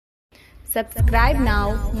Subscribe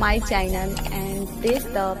now my channel and press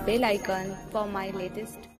the bell icon for my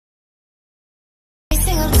latest.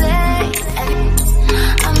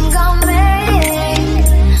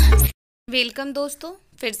 Welcome दोस्तों,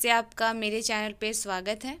 फिर से आपका मेरे चैनल पे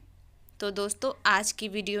स्वागत है। तो दोस्तों, आज की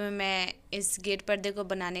वीडियो में मैं इस गेट पर्दे को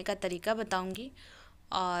बनाने का तरीका बताऊंगी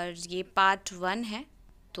और ये पार्ट 1 है।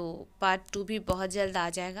 तो पार्ट 2 भी बहुत जल्द आ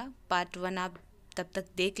जाएगा। पार्ट 1 आप तब तक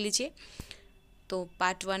देख लीजिए। तो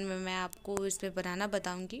पार्ट 1 में मैं आपको इसमें बनाना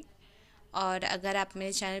बताऊंगी। और अगर आप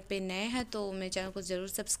मेरे चैनल पे नए हैं तो मेरे चैनल को ज़रूर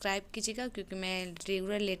सब्सक्राइब कीजिएगा, क्योंकि मैं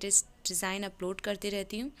रेगुलर लेटेस्ट डिज़ाइन अपलोड करती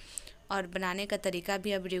रहती हूँ और बनाने का तरीका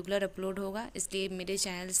भी अब रेगुलर अपलोड होगा, इसलिए मेरे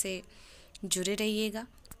चैनल से जुड़े रहिएगा।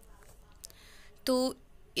 तो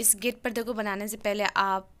इस गेट पर्दे को बनाने से पहले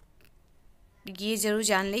आप ये ज़रूर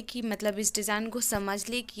जान लें कि मतलब इस डिज़ाइन को समझ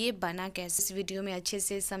लें कि ये बना कैसे, इस वीडियो में अच्छे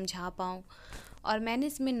से समझा पाऊँ। और मैंने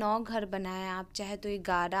इसमें 9 घर बनाए हैं। आप चाहे तो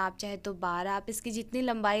 11, आप चाहे तो 12, आप इसकी जितनी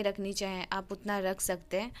लंबाई रखनी चाहें आप उतना रख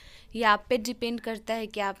सकते हैं। ये आप पे डिपेंड करता है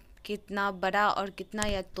कि आप कितना बड़ा और कितना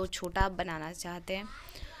या तो छोटा आप बनाना चाहते हैं।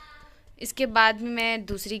 इसके बाद में मैं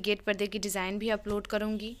दूसरी गेट पर्दे की डिज़ाइन भी अपलोड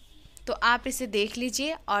करूँगी, तो आप इसे देख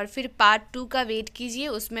लीजिए और फिर पार्ट 2 का वेट कीजिए।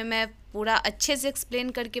 उसमें मैं पूरा अच्छे से एक्सप्लेन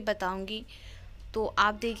करके बताऊँगी। तो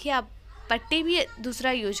आप देखिए, आप पट्टी भी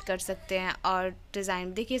दूसरा यूज कर सकते हैं। और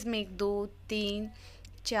डिज़ाइन देखिए, इसमें 1 2 3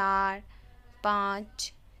 4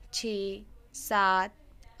 5 6 7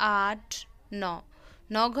 8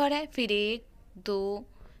 9 घर है। फिर 1 2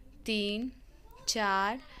 3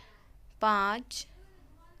 4 5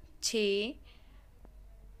 6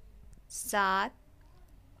 7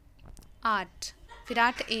 8, फिर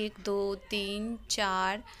 8 1 2 3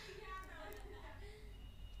 4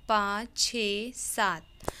 5 6 7,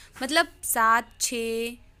 मतलब 7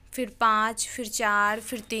 6 फिर 5 फिर 4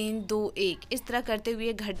 फिर 3 2 1, इस तरह करते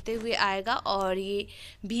हुए घटते हुए आएगा और ये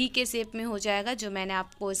भी के शेप में हो जाएगा, जो मैंने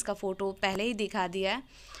आपको इसका फ़ोटो पहले ही दिखा दिया है।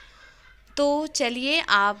 तो चलिए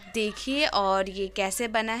आप देखिए और ये कैसे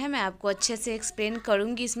बना है मैं आपको अच्छे से एक्सप्लेन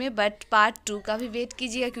करूँगी इसमें। बट पार्ट 2 का भी वेट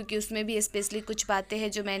कीजिएगा, क्योंकि उसमें भी स्पेशली कुछ बातें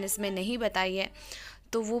हैं जो मैंने इसमें नहीं बताई है,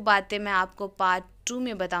 तो वो बातें मैं आपको पार्ट 2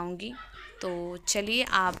 में बताऊँगी। तो चलिए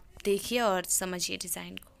आप देखिए और समझिए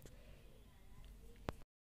डिज़ाइन को।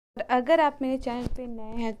 अगर आप मेरे चैनल पे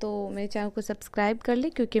नए हैं तो मेरे चैनल को सब्सक्राइब कर लें,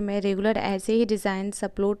 क्योंकि मैं रेगुलर ऐसे ही डिज़ाइंस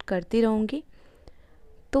अपलोड करती रहूँगी।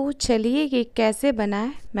 तो चलिए ये कैसे बना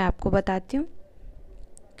है मैं आपको बताती हूँ।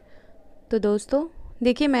 तो दोस्तों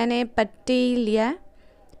देखिए, मैंने पट्टी लिया है।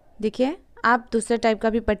 देखिए, आप दूसरे टाइप का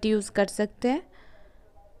भी पट्टी यूज़ कर सकते हैं।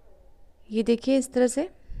 ये देखिए इस तरह से।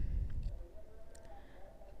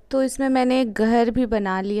 तो इसमें मैंने एक घर भी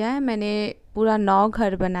बना लिया है। मैंने पूरा 9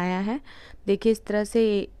 घर बनाया है। देखिए इस तरह से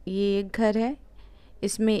ये एक घर है।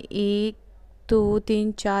 इसमें 1 2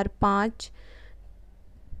 3 4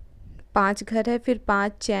 5 घर है। फिर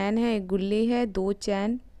 5 चैन है, 1 गुल्ली है, 2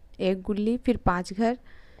 चैन 1 गुल्ली, फिर 5 घर।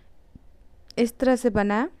 इस तरह से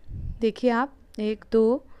बना है। देखिए आप 1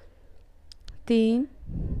 2 3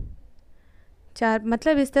 4,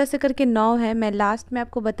 मतलब इस तरह से करके 9 है। मैं लास्ट में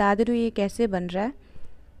आपको बता दे रही हूँ ये कैसे बन रहा है।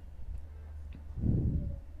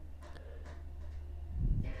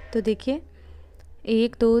 तो देखिए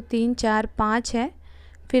 1 2 3 4 5 है।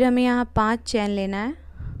 फिर हमें यहाँ 5 चैन लेना है।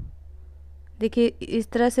 देखिए इस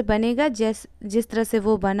तरह से बनेगा, जिस तरह से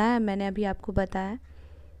वो बना है मैंने अभी आपको बताया।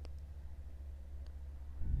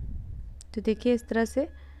 तो देखिए इस तरह से।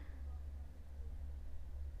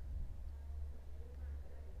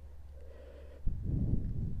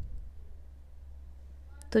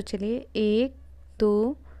 तो चलिए 1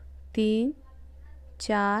 2 3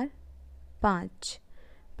 4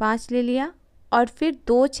 5 ले लिया। और फिर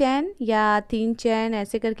 2 चैन या 3 चैन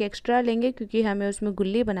ऐसे करके एक्स्ट्रा लेंगे, क्योंकि हमें उसमें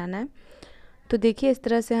गुल्ली बनाना है। तो देखिए इस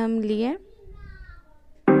तरह से हम लिए।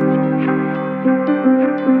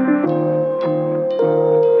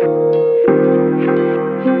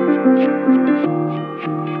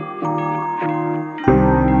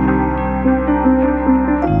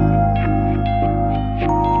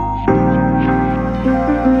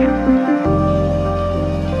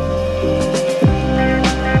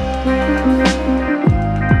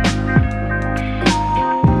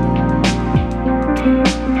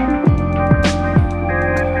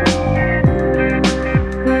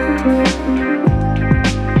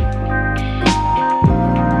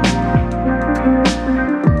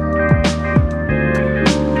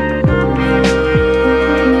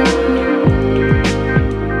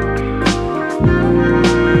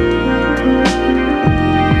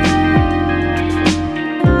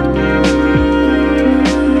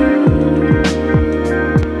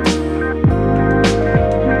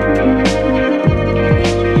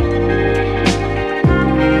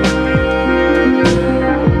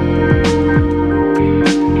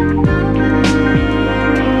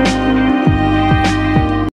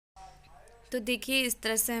 देखिए इस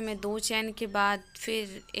तरह से हमें 2 चैन के बाद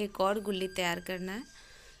फिर एक और गुल्ली तैयार करना है।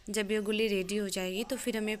 जब ये गुल्ली रेडी हो जाएगी तो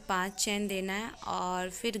फिर हमें 5 चैन देना है और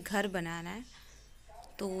फिर घर बनाना है।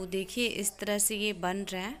 तो देखिए इस तरह से ये बन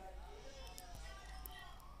रहा है।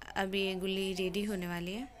 अब ये गुल्ली रेडी होने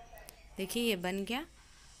वाली है। देखिए ये बन गया।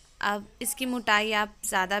 अब इसकी मोटाई आप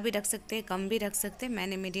ज़्यादा भी रख सकते हैं, कम भी रख सकते हैं,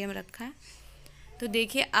 मैंने मीडियम रखा है। तो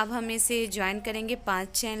देखिए अब हम इसे ज्वाइन करेंगे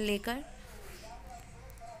 5 चैन लेकर।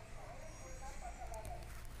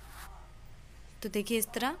 तो देखिए इस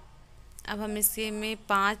तरह अब हम इसके में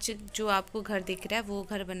 5 जो आपको घर दिख रहा है वो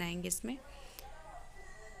घर बनाएंगे इसमें।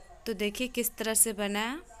 तो देखिए किस तरह से बना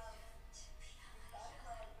है।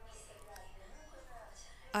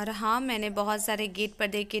 और हाँ, मैंने बहुत सारे गेट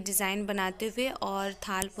पर्दे के डिज़ाइन बनाते हुए और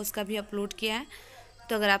थाल पोश का भी अपलोड किया है,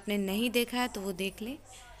 तो अगर आपने नहीं देखा है तो वो देख लें।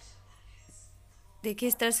 देखिए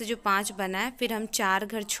इस तरह से जो 5 बना है, फिर हम 4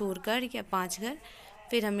 घर छोड़कर या 5 घर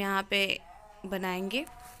फिर हम यहाँ पे बनाएंगे।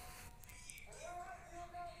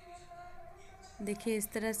 देखिए इस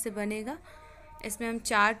तरह से बनेगा। इसमें हम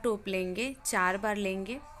 4 टोप लेंगे, 4 बार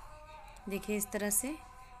लेंगे। देखिए इस तरह से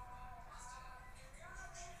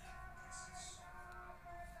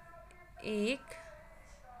 1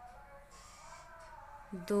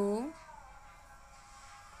 2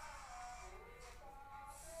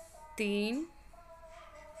 3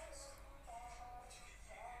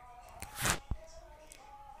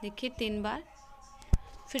 देखिए 3 बार,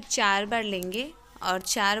 फिर 4 बार लेंगे और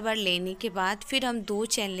 4 बार लेने के बाद फिर हम 2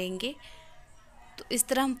 चैन लेंगे। तो इस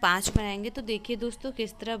तरह हम 5 बनाएंगे। तो देखिए दोस्तों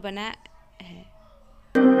किस तरह बना है।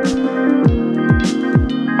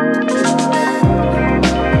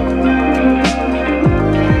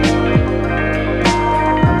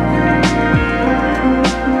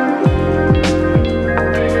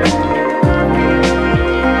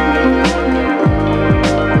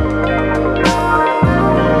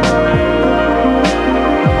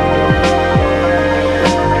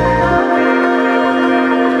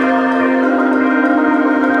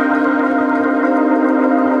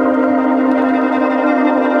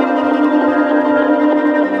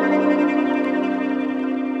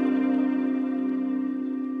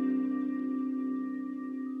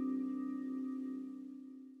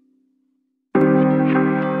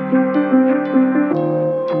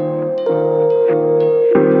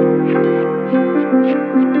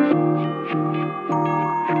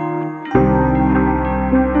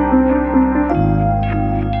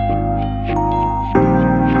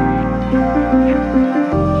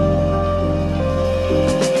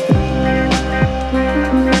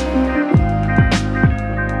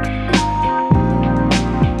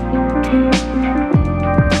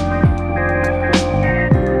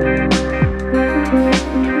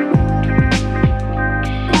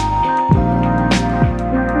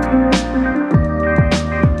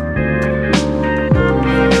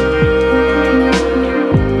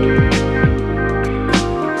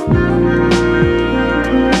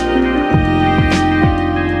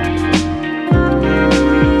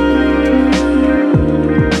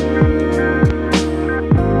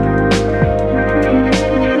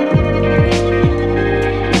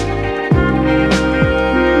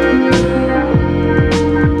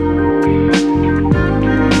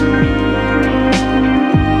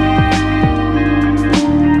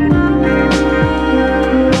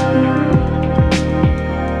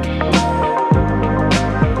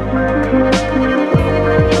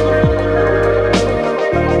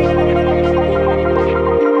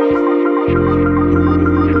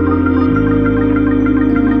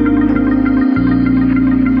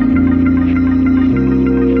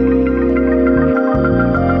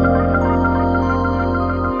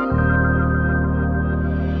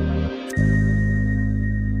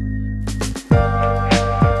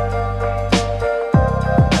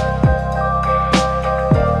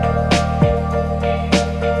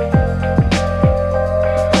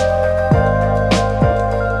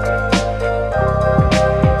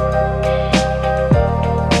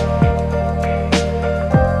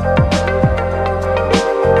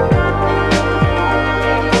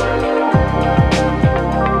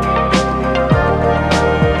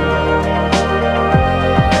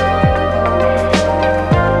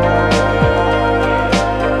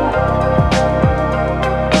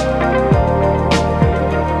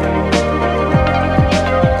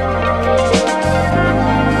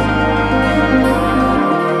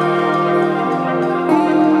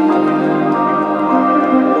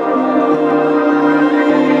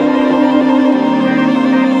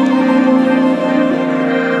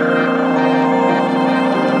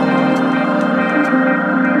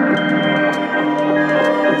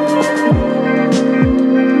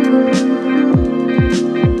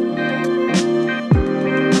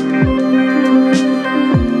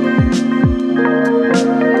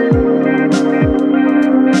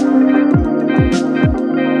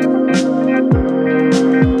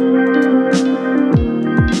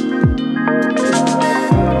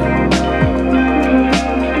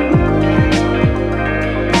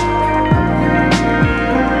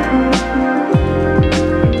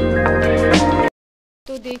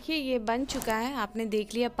 देखिए ये बन चुका है, आपने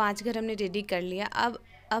देख लिया 5 घर हमने रेडी कर लिया।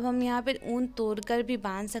 अब हम यहाँ पे ऊन तोड़कर भी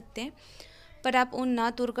बांध सकते हैं, पर आप ऊन ना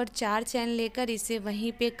तोड़कर 4 चैन लेकर इसे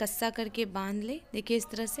वहीं पे कस्सा करके बांध ले। देखिए इस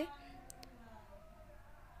तरह से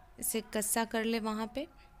इसे कस्सा कर ले वहाँ पे।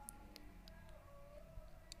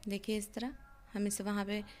 देखिए इस तरह हम इसे वहाँ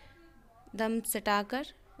पे दम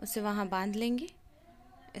सटाकर उसे वहाँ बांध लेंगे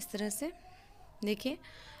इस तरह से। देखिए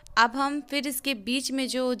अब हम फिर इसके बीच में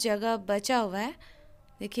जो जगह बचा हुआ है,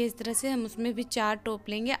 देखिए इस तरह से हम उसमें भी 4 टोप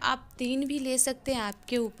लेंगे। आप 3 भी ले सकते हैं,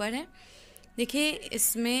 आपके ऊपर है। देखिए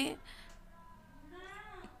इसमें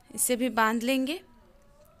इसे भी बांध लेंगे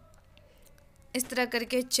इस तरह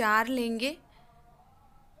करके 4 लेंगे।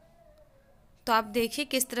 तो आप देखिए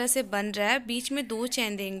किस तरह से बन रहा है, बीच में 2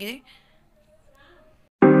 चैन देंगे।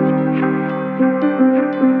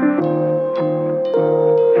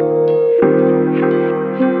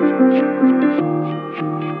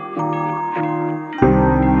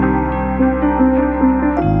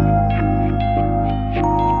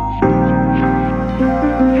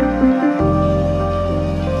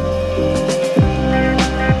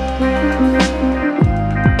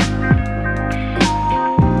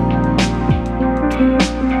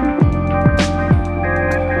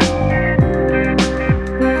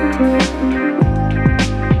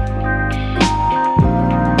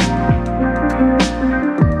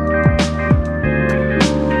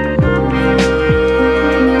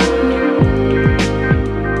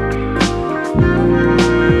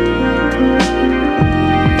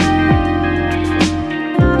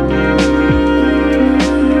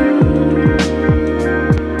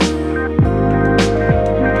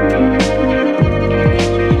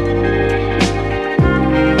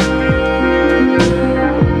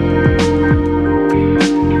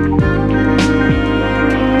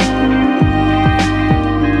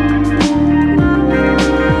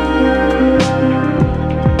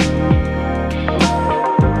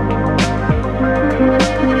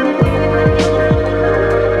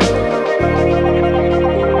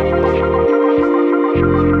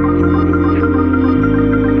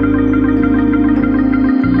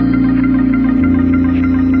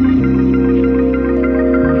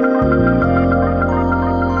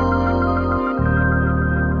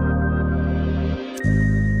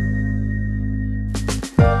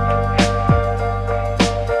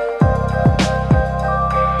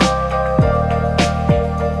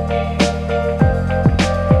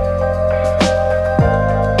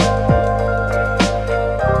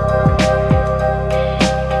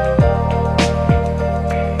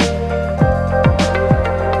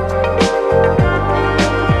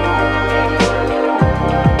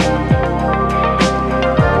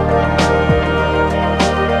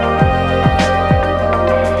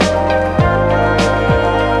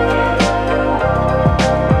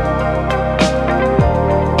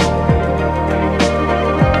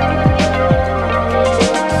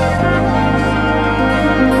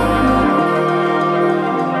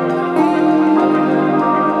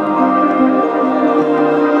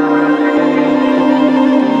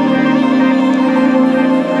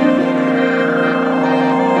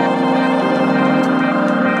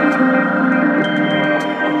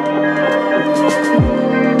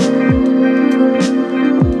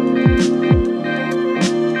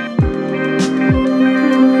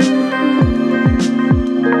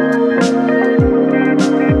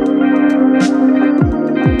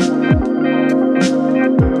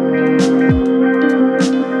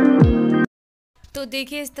 तो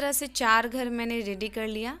देखिए इस तरह से 4 घर मैंने रेडी कर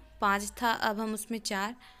लिया। 5 था, अब हम उसमें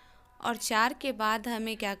 4, और 4 के बाद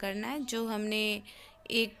हमें क्या करना है, जो हमने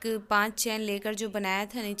एक 5 चैन लेकर जो बनाया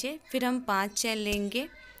था नीचे, फिर हम 5 चैन लेंगे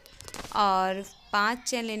और 5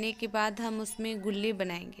 चैन लेने के बाद हम उसमें गुल्ली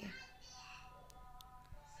बनाएंगे।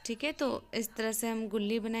 ठीक है, तो इस तरह से हम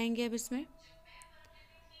गुल्ली बनाएंगे अब इसमें।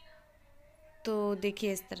 तो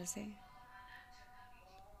देखिए इस तरह से।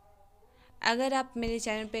 अगर आप मेरे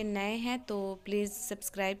चैनल पे नए हैं तो प्लीज़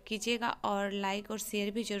सब्सक्राइब कीजिएगा और लाइक और शेयर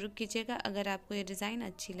भी ज़रूर कीजिएगा अगर आपको ये डिज़ाइन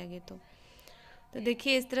अच्छी लगे तो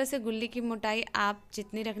देखिए इस तरह से गुल्ली की मोटाई आप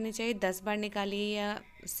जितनी रखनी चाहिए 10 बार निकालिए, या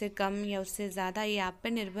उससे कम या उससे ज़्यादा, ये आप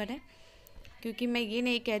पर निर्भर है। क्योंकि मैं ये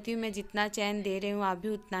नहीं कहती हूँ मैं जितना चैन दे रही हूँ आप भी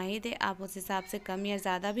उतना ही दें, आप उस हिसाब से कम या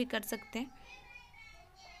ज़्यादा भी कर सकते हैं।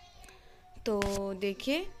 तो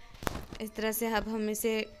देखिए इस तरह से अब हम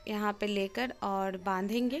इसे यहाँ पे लेकर और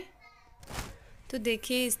बांधेंगे। तो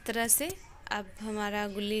देखिए इस तरह से अब हमारा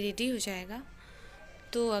गुल्ली रेडी हो जाएगा।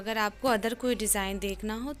 तो अगर आपको अदर कोई डिज़ाइन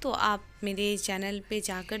देखना हो तो आप मेरे चैनल पे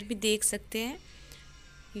जाकर भी देख सकते हैं,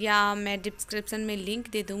 या मैं डिस्क्रिप्शन में लिंक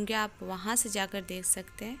दे दूँगी, आप वहाँ से जाकर देख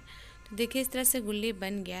सकते हैं। तो देखिए इस तरह से गुल्ली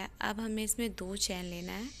बन गया है। अब हमें इसमें 2 चैन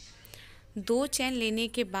लेना है। 2 चैन लेने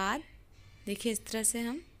के बाद देखिए इस तरह से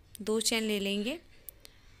हम 2 चैन ले लेंगे।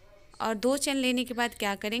 और 2 चैन लेने के बाद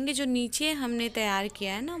क्या करेंगे, जो नीचे हमने तैयार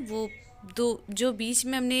किया है ना, वो दो जो बीच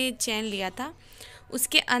में हमने चैन लिया था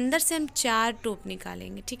उसके अंदर से हम 4 टोप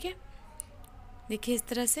निकालेंगे। ठीक है, देखिए इस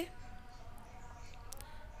तरह से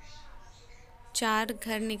 4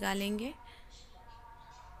 घर निकालेंगे।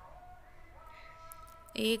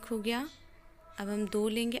 एक हो गया, अब हम 2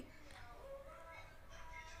 लेंगे,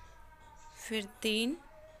 फिर 3,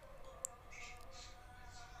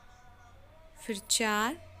 फिर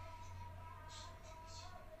 4।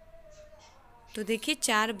 तो देखिए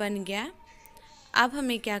 4 बन गया। अब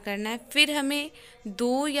हमें क्या करना है, फिर हमें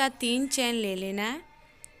 2 या 3 चैन ले लेना है।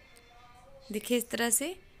 देखिए इस तरह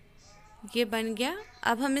से ये बन गया।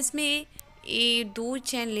 अब हम इसमें ये 2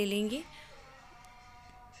 चैन ले लेंगे।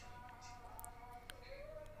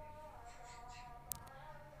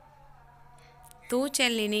 दो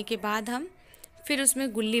चैन लेने के बाद हम फिर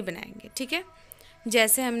उसमें गुल्ली बनाएंगे। ठीक है,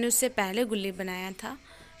 जैसे हमने उससे पहले गुल्ली बनाया था,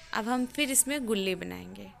 अब हम फिर इसमें गुल्ली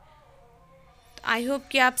बनाएंगे। तो आई होप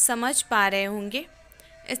कि आप समझ पा रहे होंगे।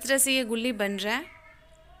 इस तरह से ये गुल्ली बन रहा है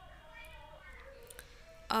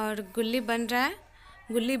और गुल्ली बन रहा है।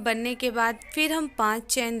 गुल्ली बनने के बाद फिर हम 5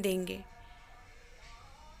 चैन देंगे।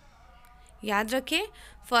 याद रखें,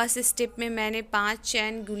 फर्स्ट स्टेप में मैंने 5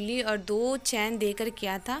 चैन गुल्ली और 2 चैन देकर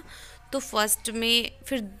किया था। तो फर्स्ट में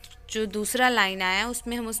फिर जो दूसरा लाइन आया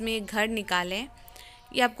उसमें हम उसमें एक घर निकालें।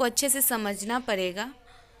 ये आपको अच्छे से समझना पड़ेगा।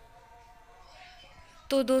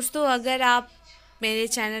 तो दोस्तों, अगर आप मेरे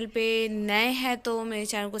चैनल पे नए हैं तो मेरे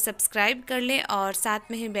चैनल को सब्सक्राइब कर लें और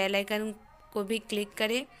साथ में ही बेल आइकन को भी क्लिक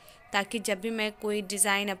करें, ताकि जब भी मैं कोई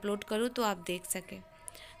डिज़ाइन अपलोड करूं तो आप देख सकें।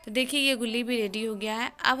 तो देखिए ये गुल्ली भी रेडी हो गया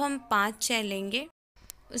है। अब हम 5 चैन लेंगे,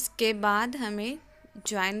 उसके बाद हमें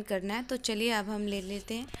ज्वाइन करना है। तो चलिए अब हम ले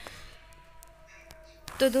लेते हैं।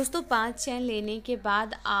 तो दोस्तों 5 चैन लेने के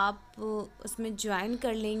बाद आप उसमें ज्वाइन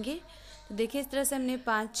कर लेंगे। तो देखिए इस तरह से हमने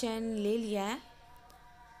 5 चैन ले लिया है।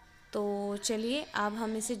 तो चलिए अब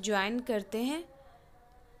हम इसे ज्वाइन करते हैं।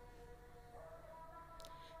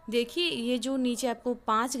 देखिए ये जो नीचे आपको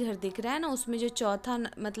 5 घर दिख रहा है ना, उसमें जो चौथा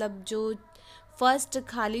मतलब जो फर्स्ट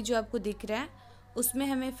खाली जो आपको दिख रहा है उसमें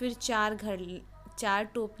हमें फिर 4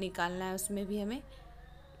 टोप निकालना है। उसमें भी हमें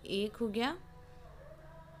एक हो गया।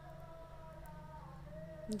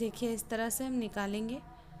 देखिए इस तरह से हम निकालेंगे।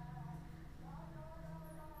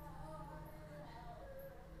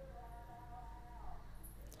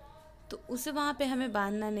 तो उसे वहाँ पे हमें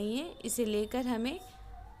बांधना नहीं है, इसे लेकर हमें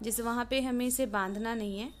जैसे वहाँ पे हमें इसे बांधना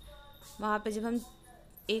नहीं है। वहाँ पे जब हम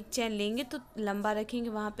एक चैन लेंगे तो लंबा रखेंगे,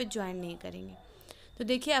 वहाँ पे ज्वाइन नहीं करेंगे। तो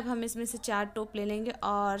देखिए अब हम इसमें से 4 टोप ले लेंगे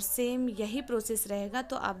और सेम यही प्रोसेस रहेगा।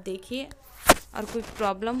 तो आप देखिए, और कोई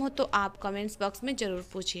प्रॉब्लम हो तो आप कमेंट्स बॉक्स में ज़रूर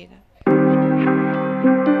पूछिएगा।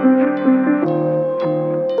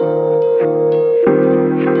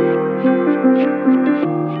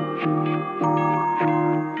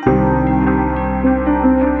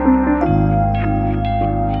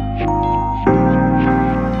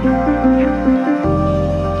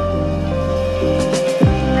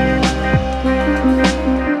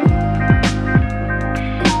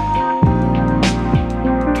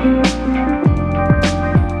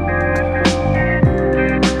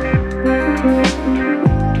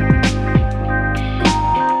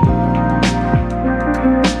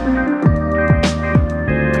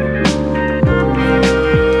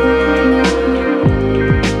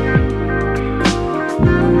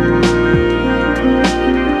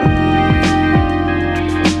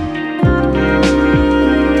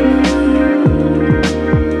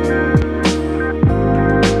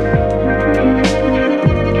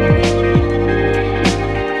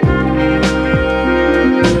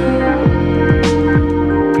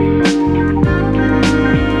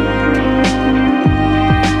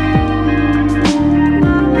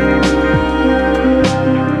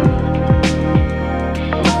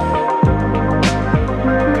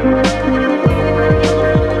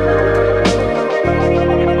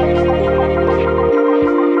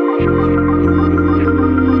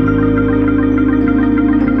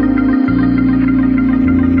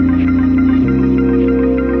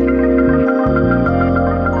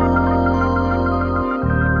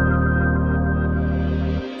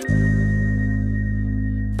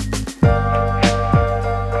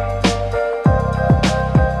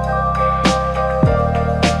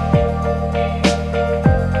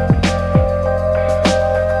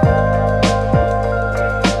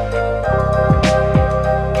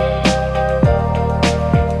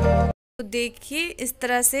 देखिए इस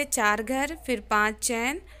तरह से 4 घर, फिर 5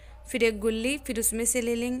 चैन, फिर एक गुल्ली, फिर उसमें से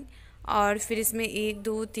ले लेंगे और फिर इसमें 1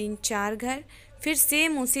 2 3 4 घर, फिर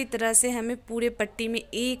सेम उसी तरह से हमें पूरे पट्टी में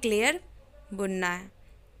एक लेयर बुनना है।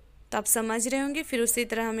 तो आप समझ रहे होंगे। फिर उसी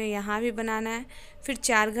तरह हमें यहाँ भी बनाना है, फिर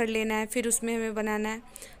 4 घर लेना है, फिर उसमें हमें बनाना है।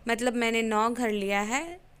 मतलब मैंने 9 घर लिया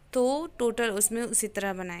है, तो टोटल उसमें उसी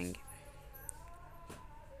तरह बनाएंगे।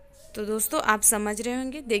 तो दोस्तों आप समझ रहे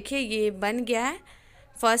होंगे। देखिए ये बन गया है।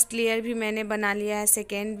 फर्स्ट लेयर भी मैंने बना लिया है,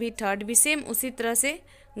 सेकेंड भी, थर्ड भी सेम उसी तरह से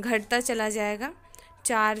घटता चला जाएगा।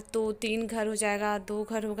 4 तो 3 घर हो जाएगा, 2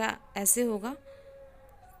 घर होगा, ऐसे होगा।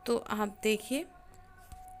 तो आप देखिए,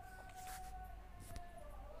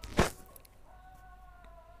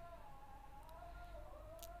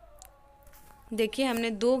 देखिए हमने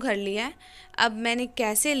 2 घर लिया है। अब मैंने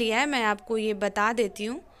कैसे लिया है मैं आपको ये बता देती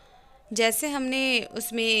हूँ। जैसे हमने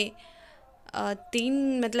उसमें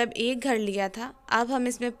 3 मतलब 1 घर लिया था, अब हम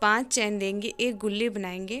इसमें 5 चैन देंगे, एक गुल्ली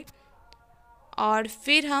बनाएंगे और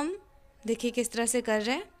फिर हम देखिए किस तरह से कर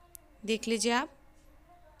रहे हैं, देख लीजिए आप।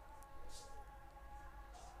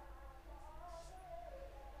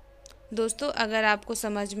 दोस्तों अगर आपको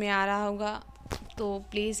समझ में आ रहा होगा तो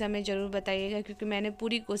प्लीज़ हमें ज़रूर बताइएगा, क्योंकि मैंने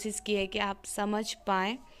पूरी कोशिश की है कि आप समझ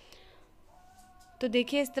पाएँ। तो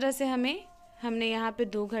देखिए इस तरह से हमने यहाँ पे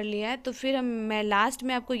 2 घर लिया है। तो फिर मैं लास्ट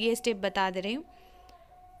में आपको ये स्टेप बता दे रही हूँ।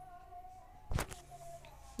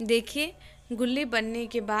 देखिए गुल्ली बनने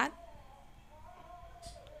के बाद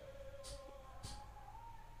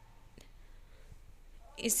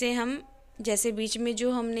इसे हम जैसे बीच में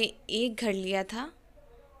जो हमने 1 घर लिया था,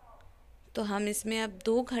 तो हम इसमें अब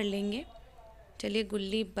 2 घर लेंगे। चलिए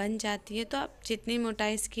गुल्ली बन जाती है, तो आप जितनी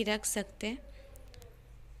मोटाई इसकी रख सकते हैं।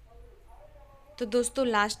 तो दोस्तों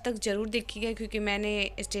लास्ट तक ज़रूर देखिएगा, क्योंकि मैंने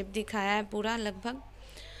स्टेप दिखाया है पूरा लगभग।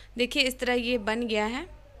 देखिए इस तरह ये बन गया है।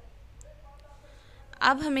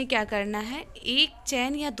 अब हमें क्या करना है, 1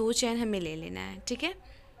 चैन या 2 चैन हमें ले लेना है, ठीक है।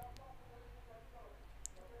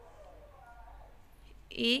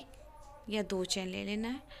 1 या 2 चैन ले लेना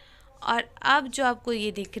है। और अब जो आपको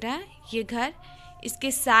ये दिख रहा है ये घर, इसके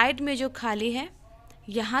साइड में जो खाली है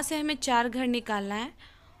यहाँ से हमें 4 घर निकालना है।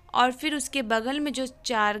 और फिर उसके बगल में जो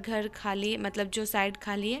 4 घर खाली है, मतलब जो साइड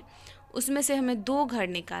खाली है, उसमें से हमें 2 घर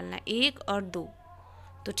निकालना है, 1 और 2।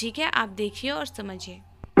 तो ठीक है, आप देखिए और समझिए।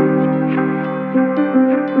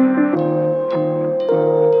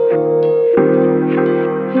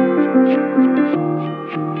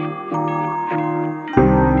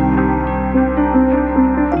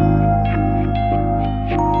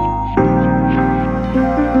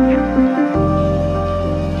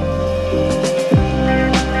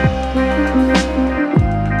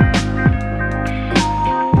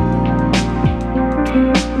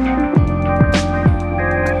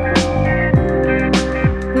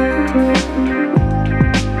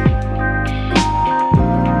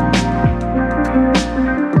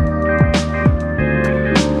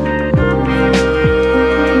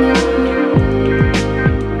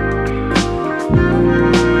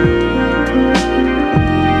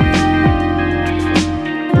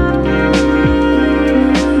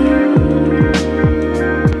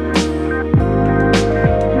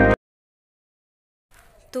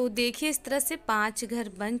 तो देखिए इस तरह से 5 घर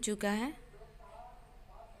बन चुका है।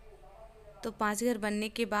 तो 5 घर बनने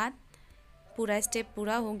के बाद पूरा स्टेप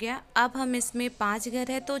पूरा हो गया। अब हम इसमें 5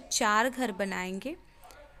 घर है तो 4 घर बनाएंगे।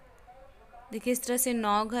 देखिए इस तरह से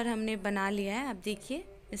 9 घर हमने बना लिया है। अब देखिए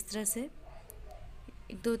इस तरह से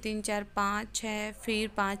 1 2 3 4 5 6, फिर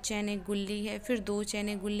 5 चैन एक गुल्ली है, फिर 2 चैन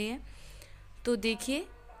एक गुल्ली है। तो देखिए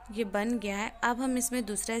ये बन गया है। अब हम इसमें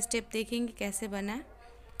दूसरा स्टेप देखेंगे कैसे बना है।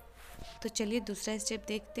 तो चलिए दूसरा स्टेप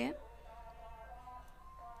देखते हैं।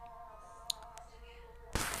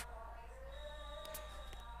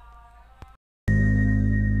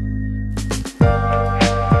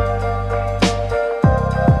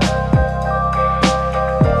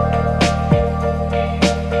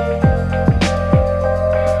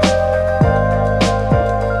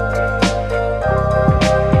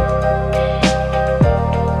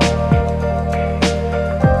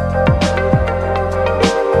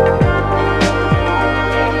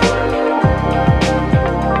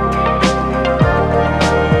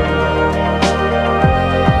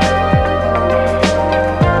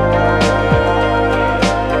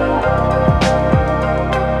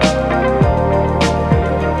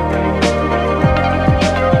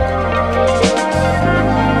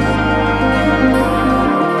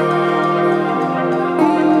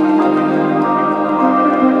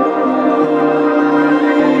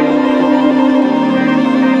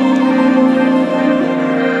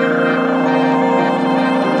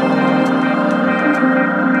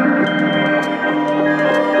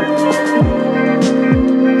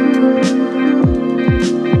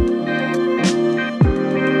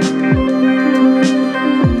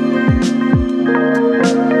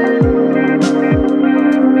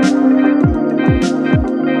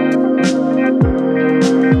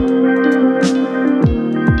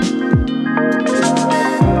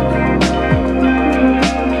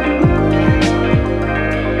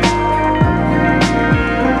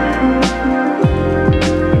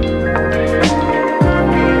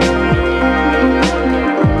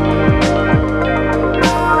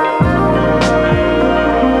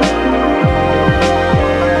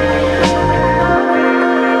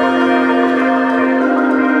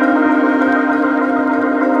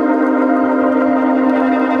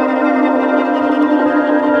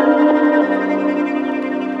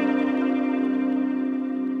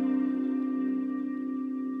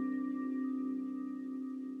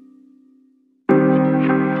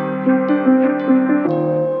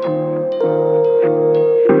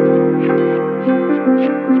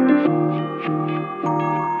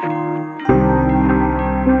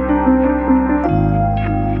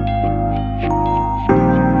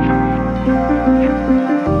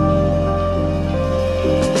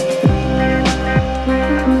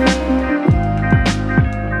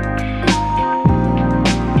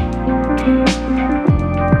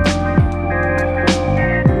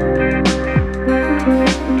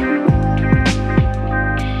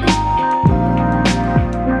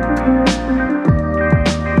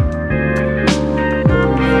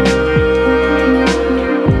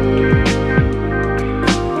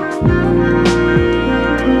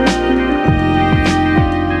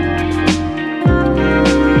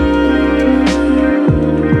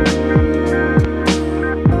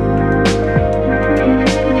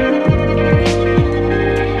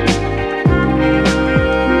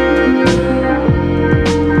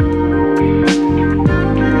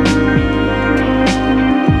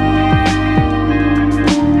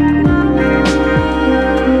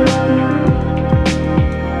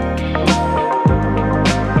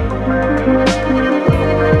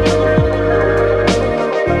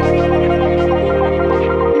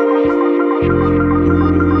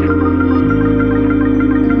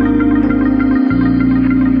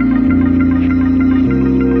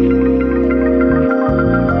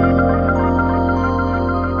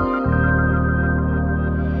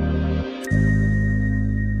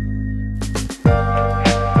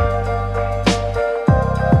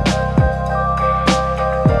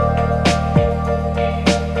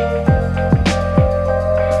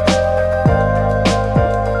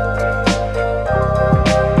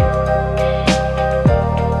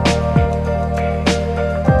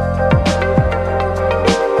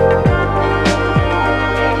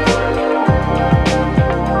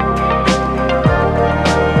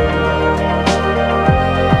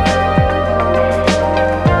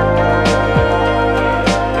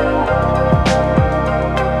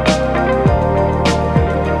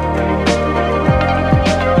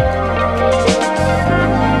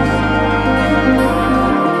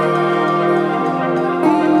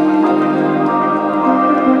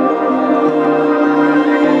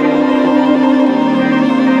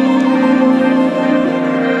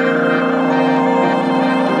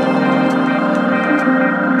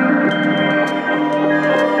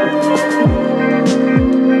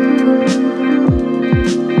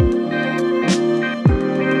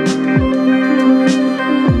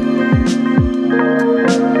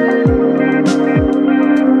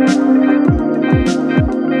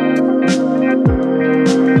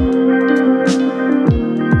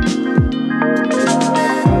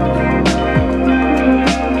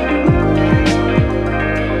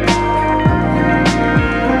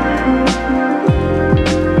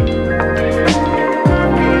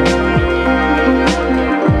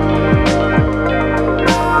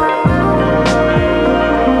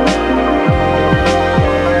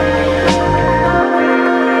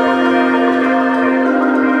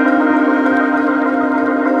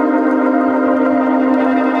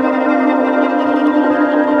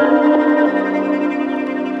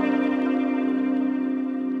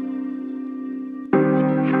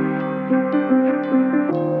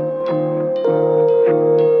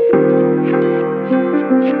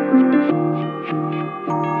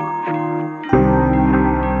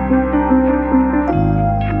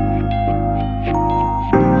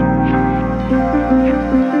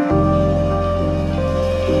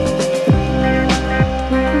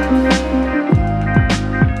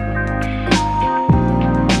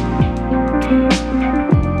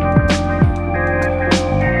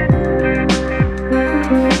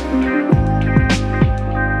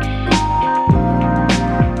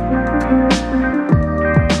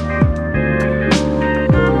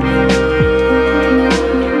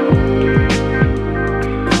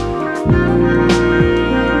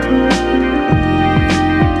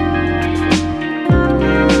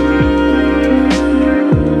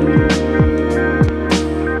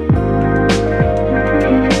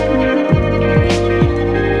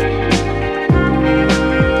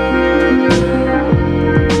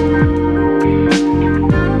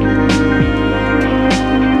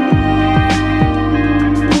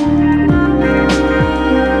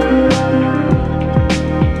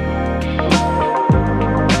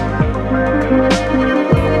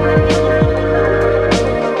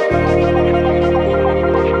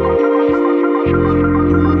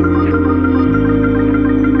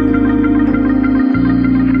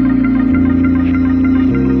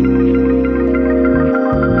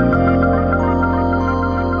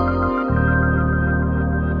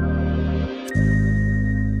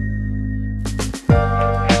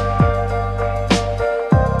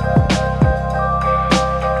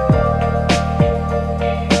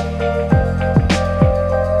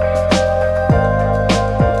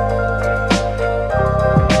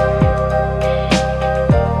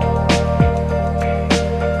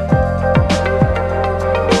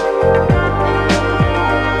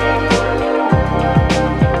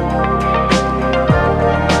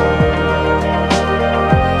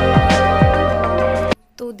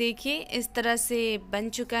 देखिए इस तरह से बन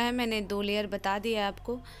चुका है। मैंने 2 लेयर बता दिया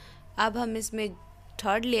आपको। अब हम इसमें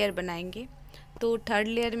थर्ड लेयर बनाएंगे। तो थर्ड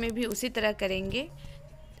लेयर में भी उसी तरह करेंगे।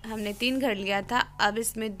 हमने 3 घर लिया था, अब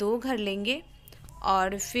इसमें 2 घर लेंगे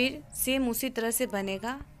और फिर सेम उसी तरह से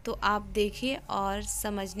बनेगा। तो आप देखिए और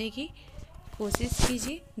समझने की कोशिश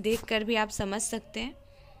कीजिए, देखकर भी आप समझ सकते हैं।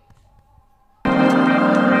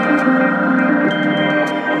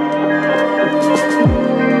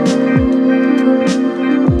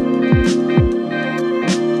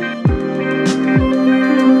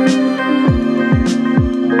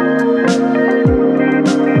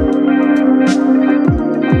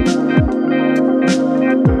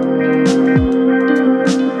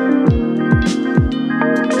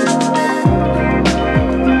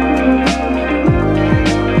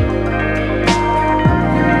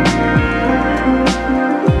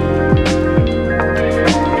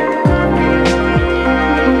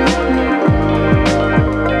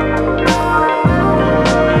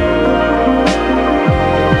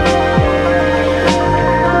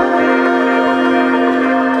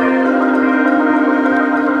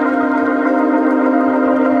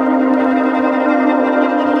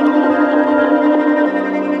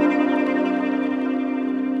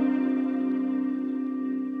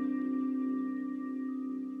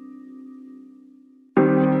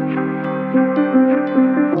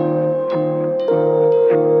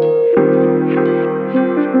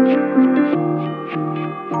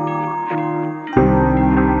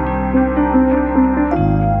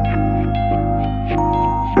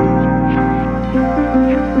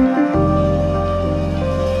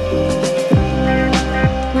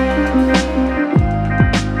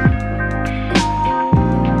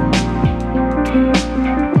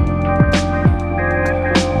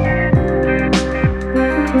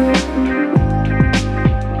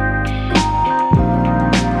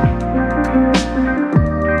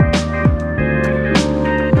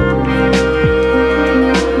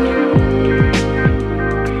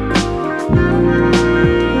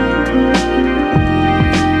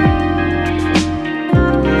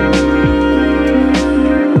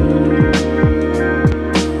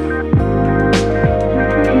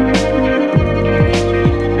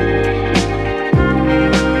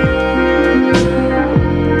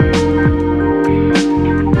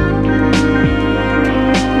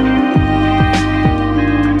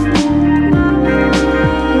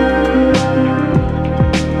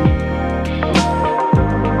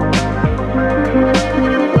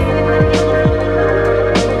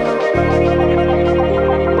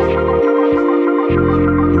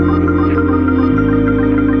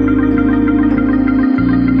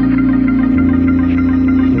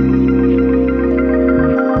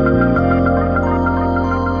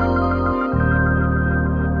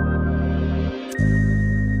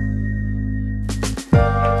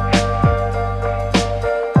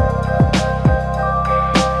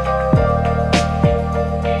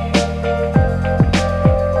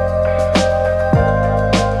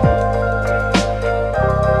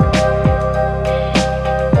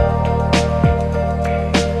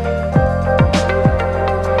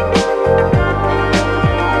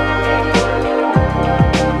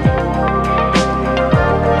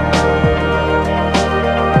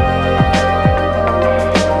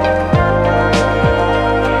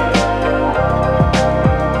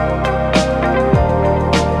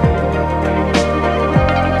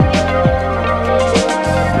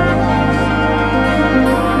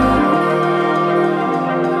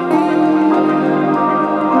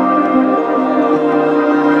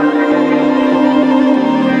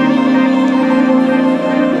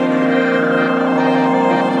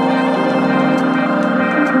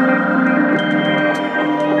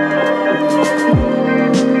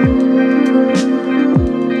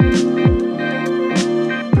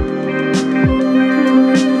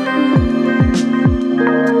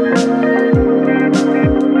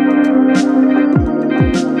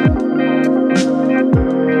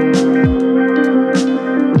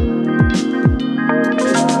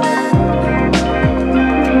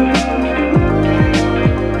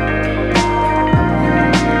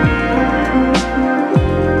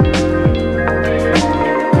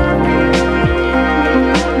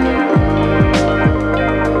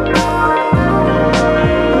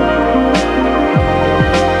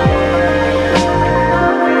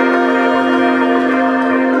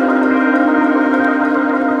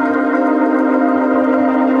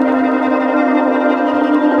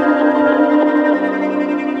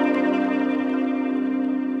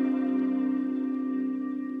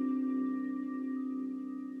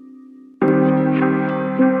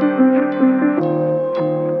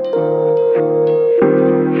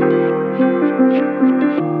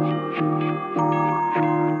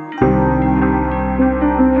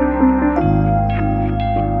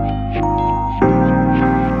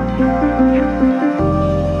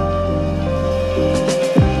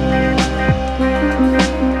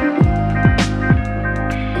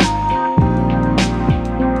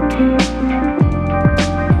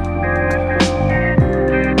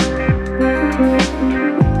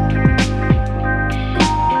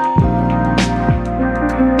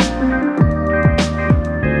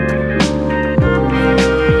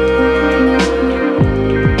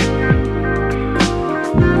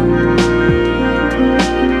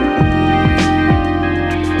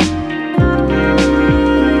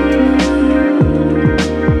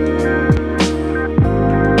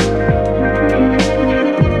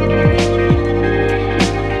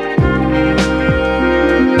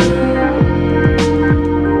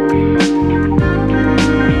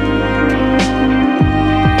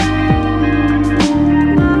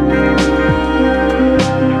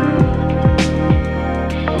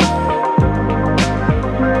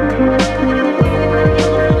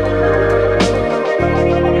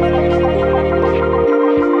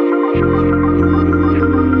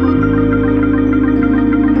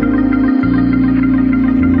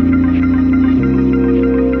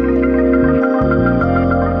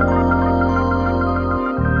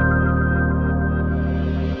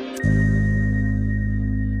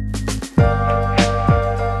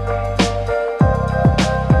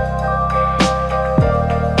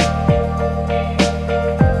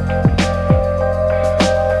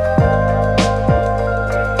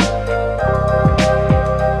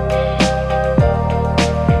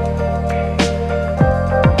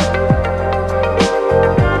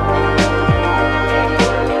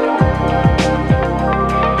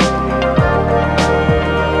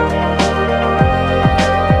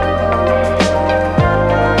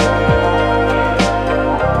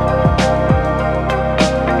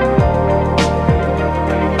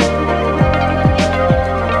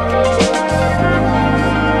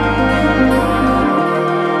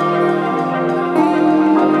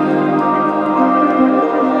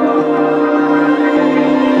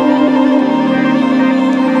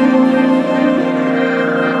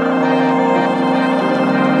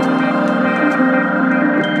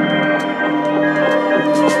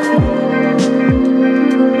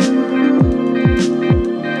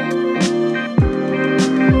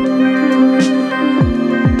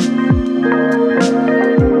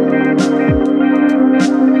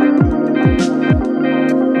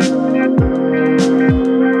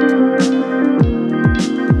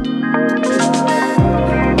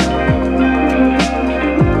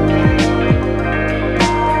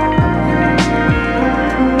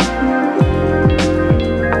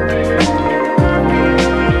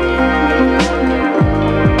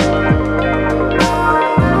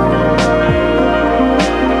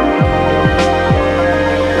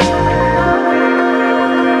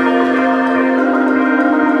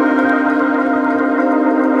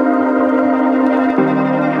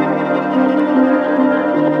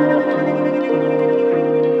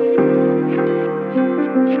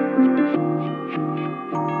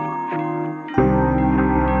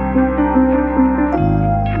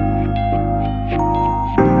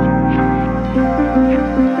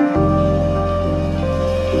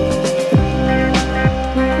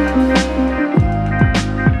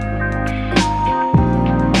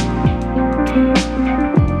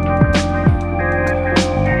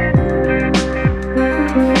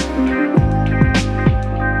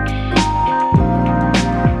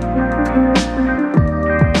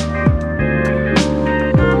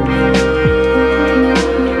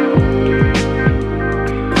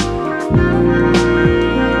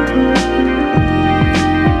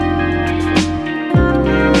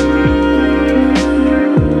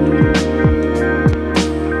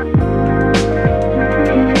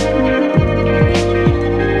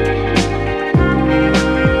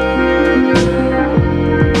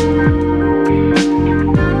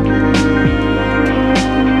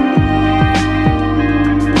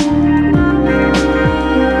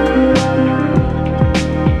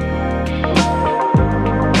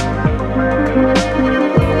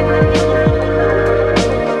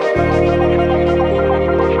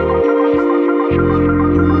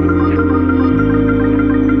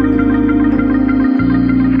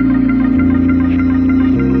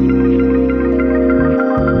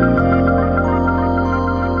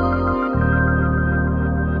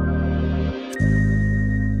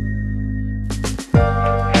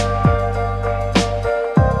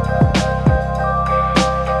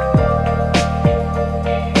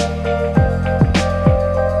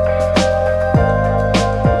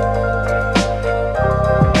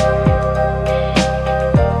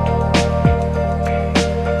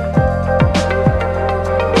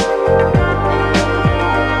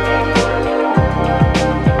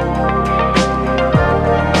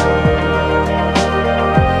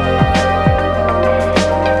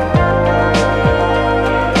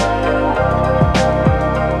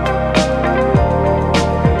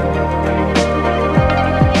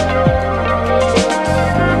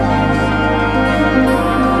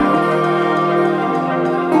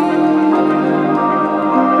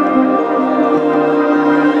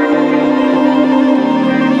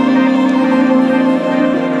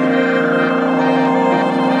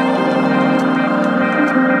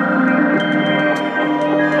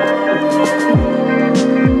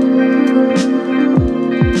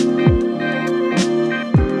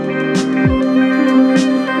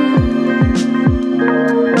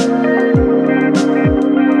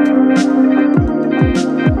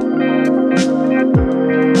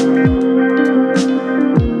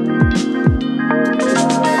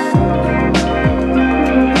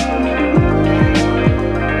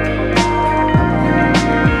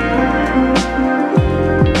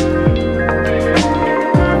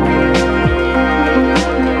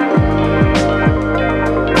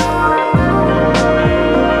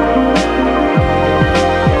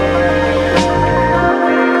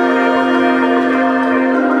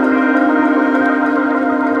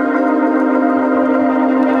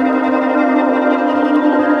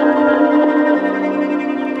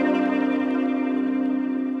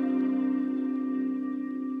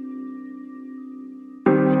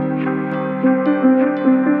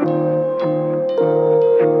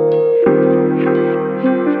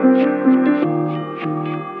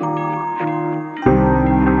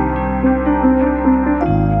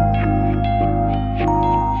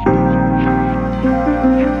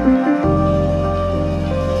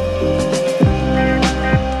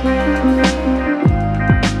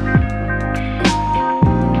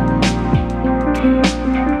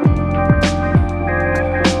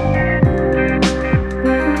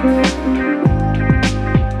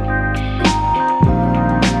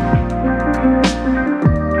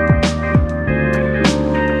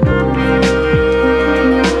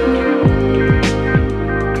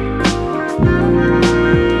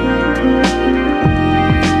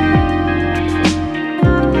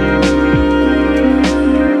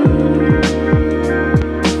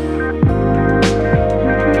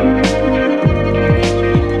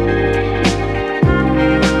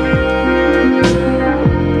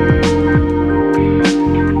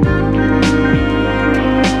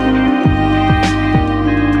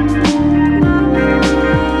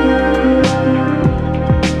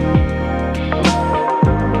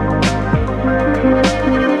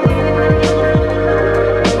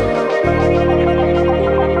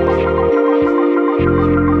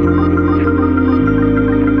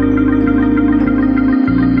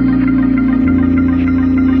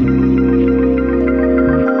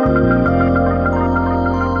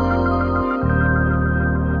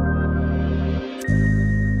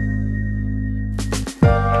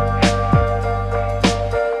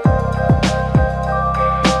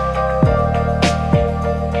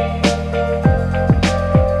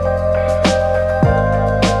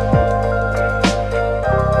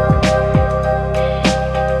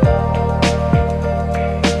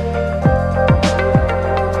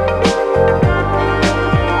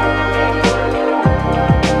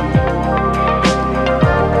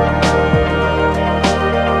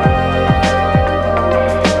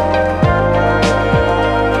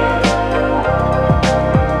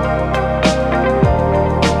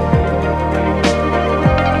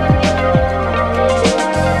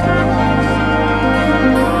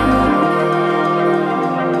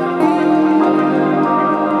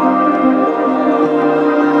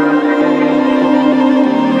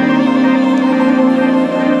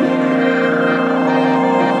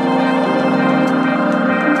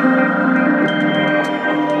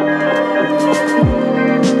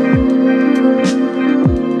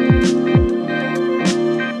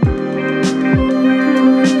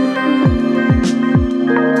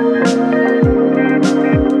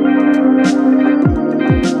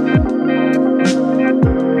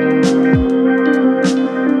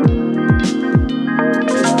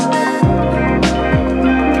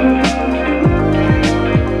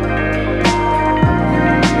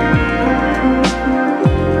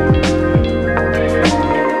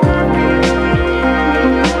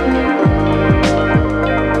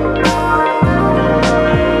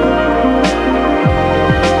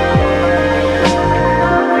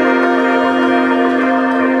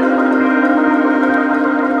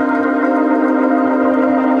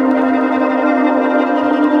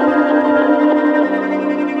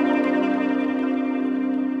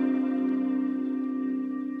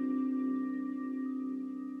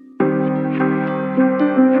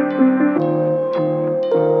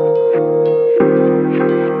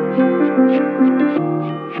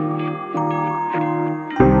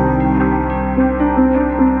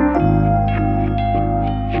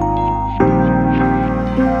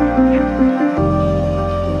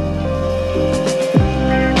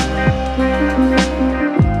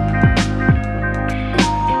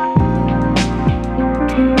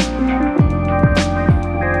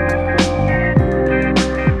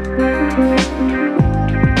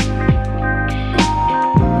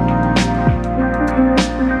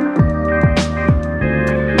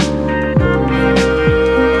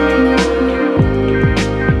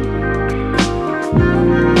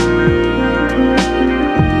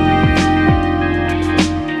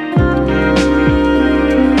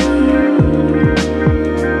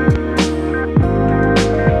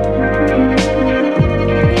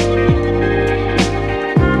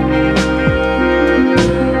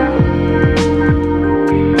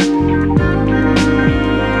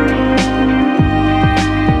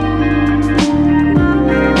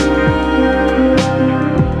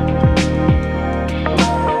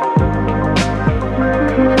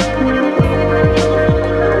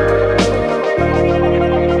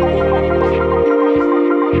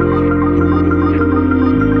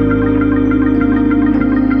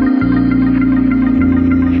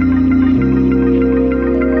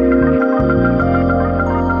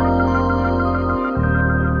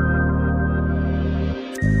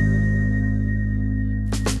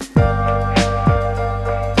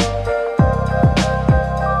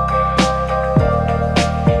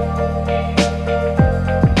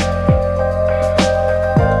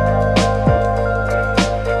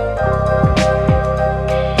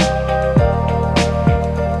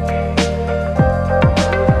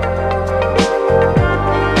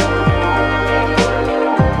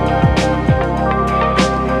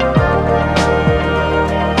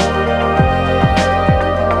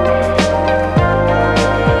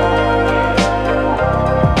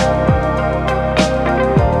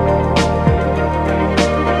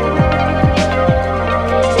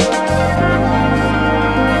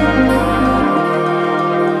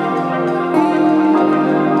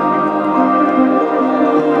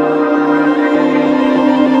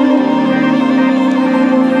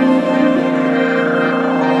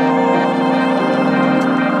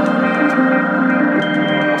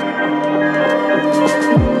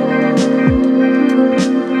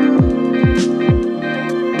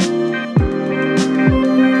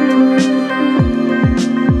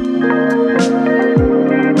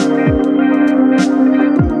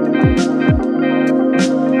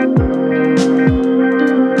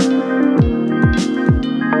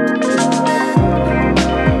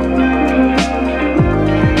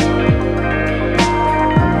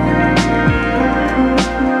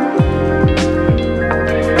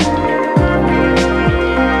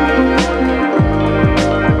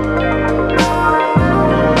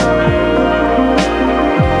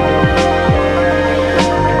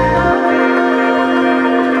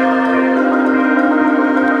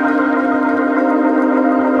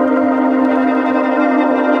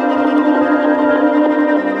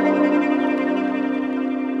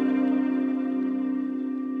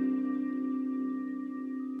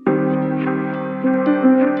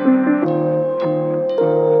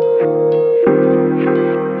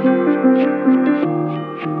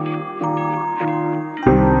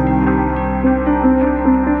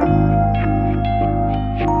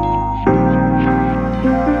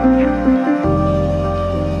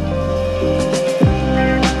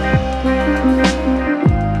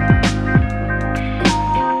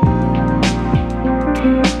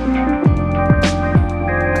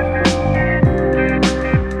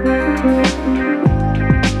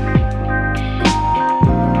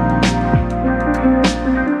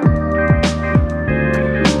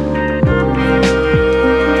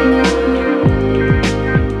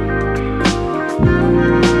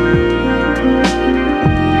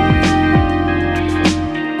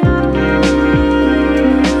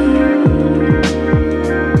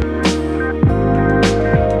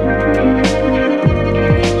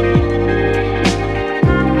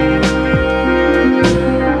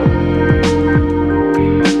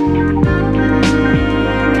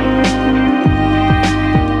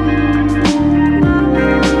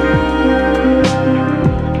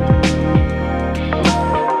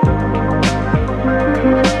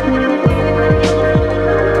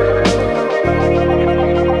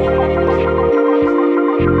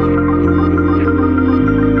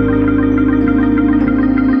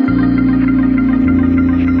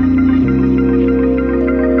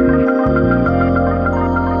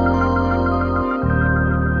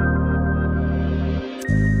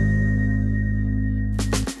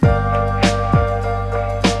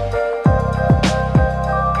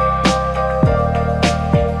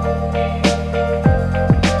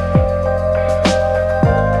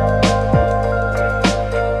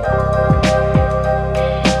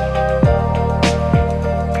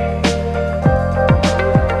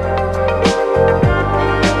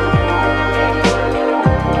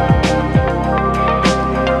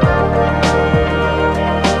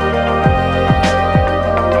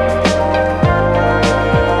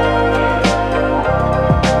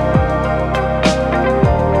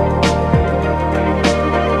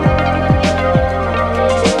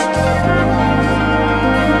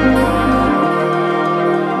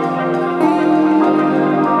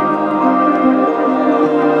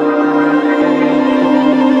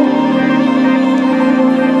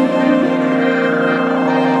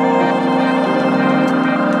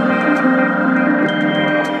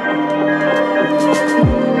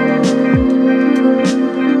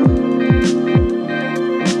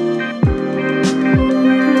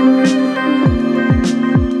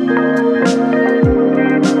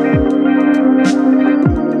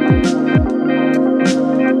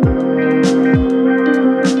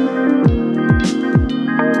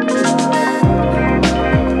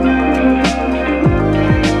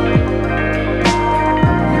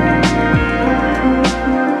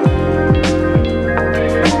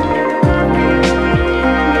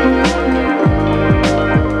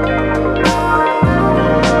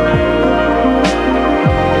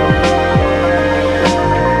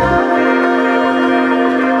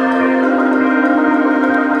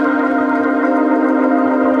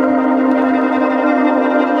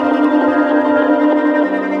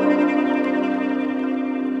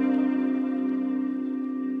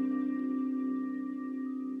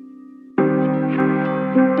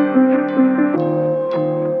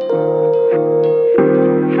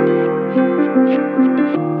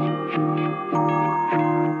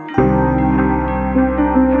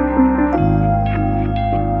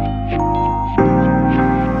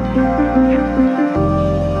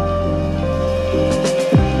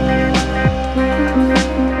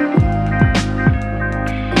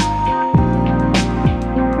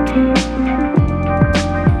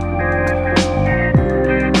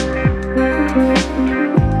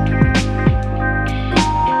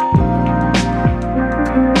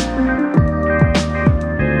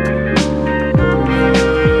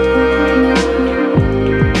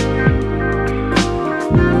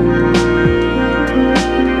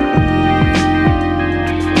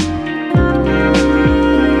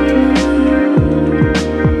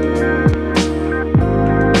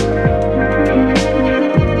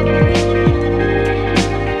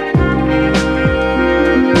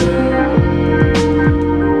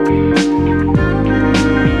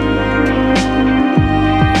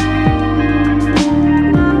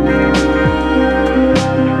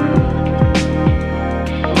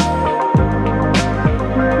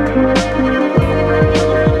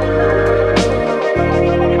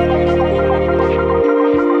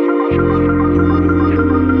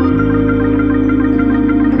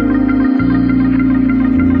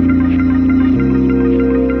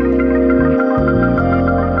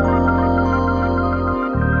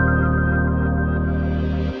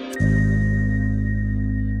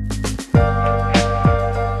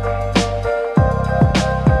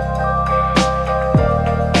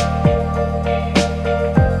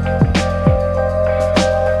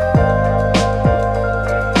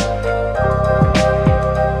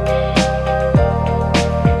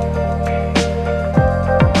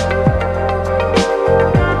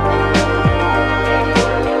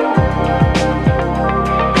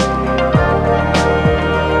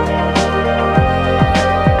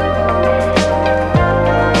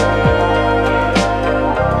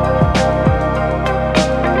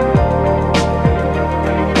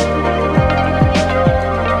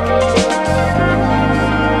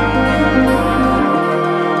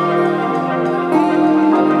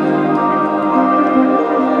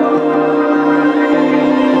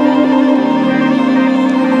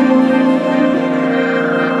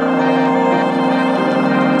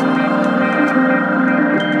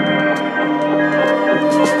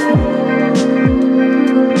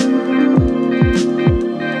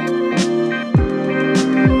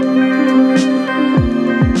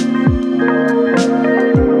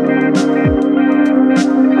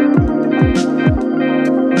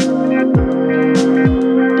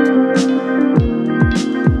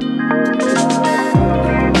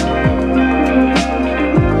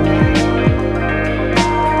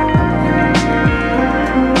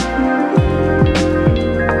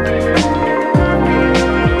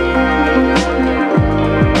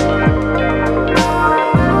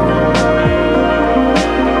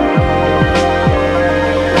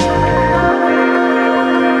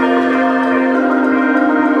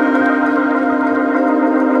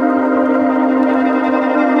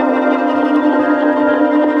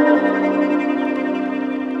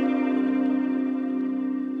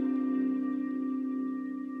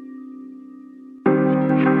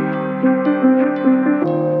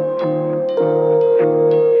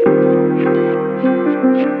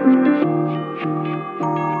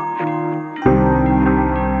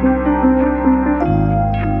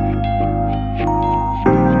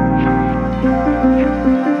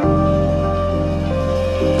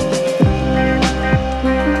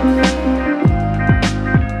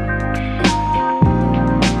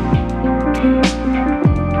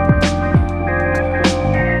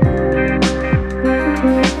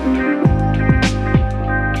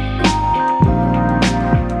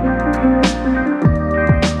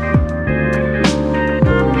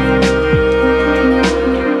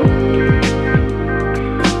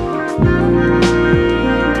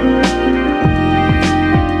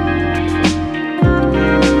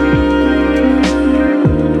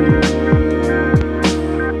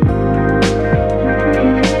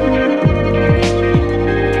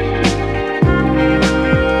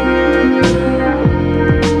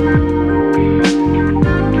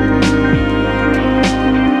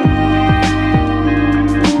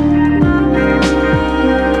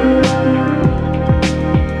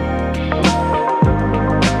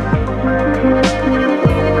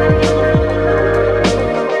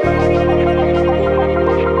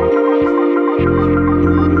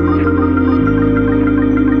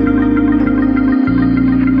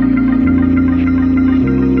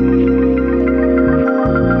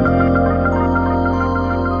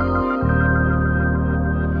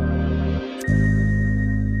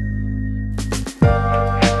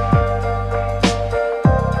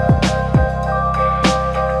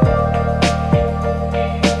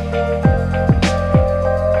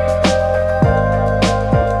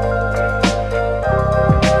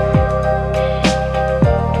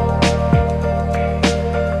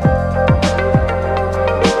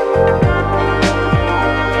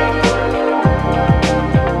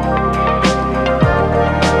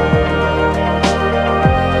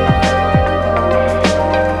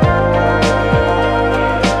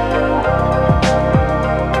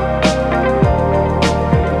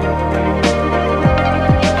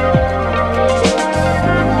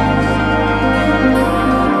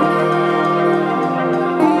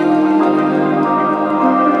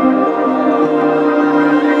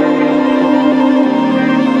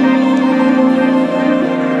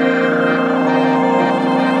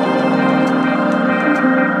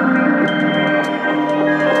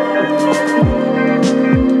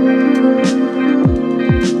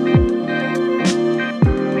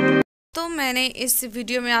 मैंने इस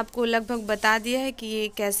वीडियो में आपको लगभग बता दिया है कि ये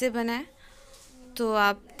कैसे बना है, तो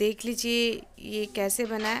आप देख लीजिए ये कैसे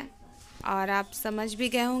बना है और आप समझ भी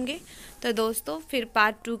गए होंगे। तो दोस्तों फिर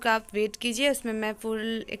पार्ट 2 का आप वेट कीजिए, उसमें मैं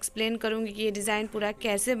फुल एक्सप्लेन करूँगी कि ये डिज़ाइन पूरा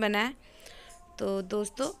कैसे बना है। तो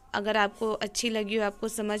दोस्तों अगर आपको अच्छी लगी हो, आपको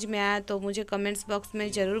समझ में आया, तो मुझे कमेंट्स बॉक्स में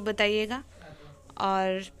ज़रूर बताइएगा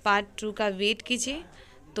और पार्ट 2 का वेट कीजिए।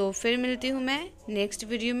 तो फिर मिलती हूँ मैं नेक्स्ट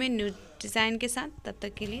वीडियो में न्यू डिज़ाइन के साथ। तब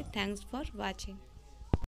तक के लिए थैंक्स फॉर वॉचिंग।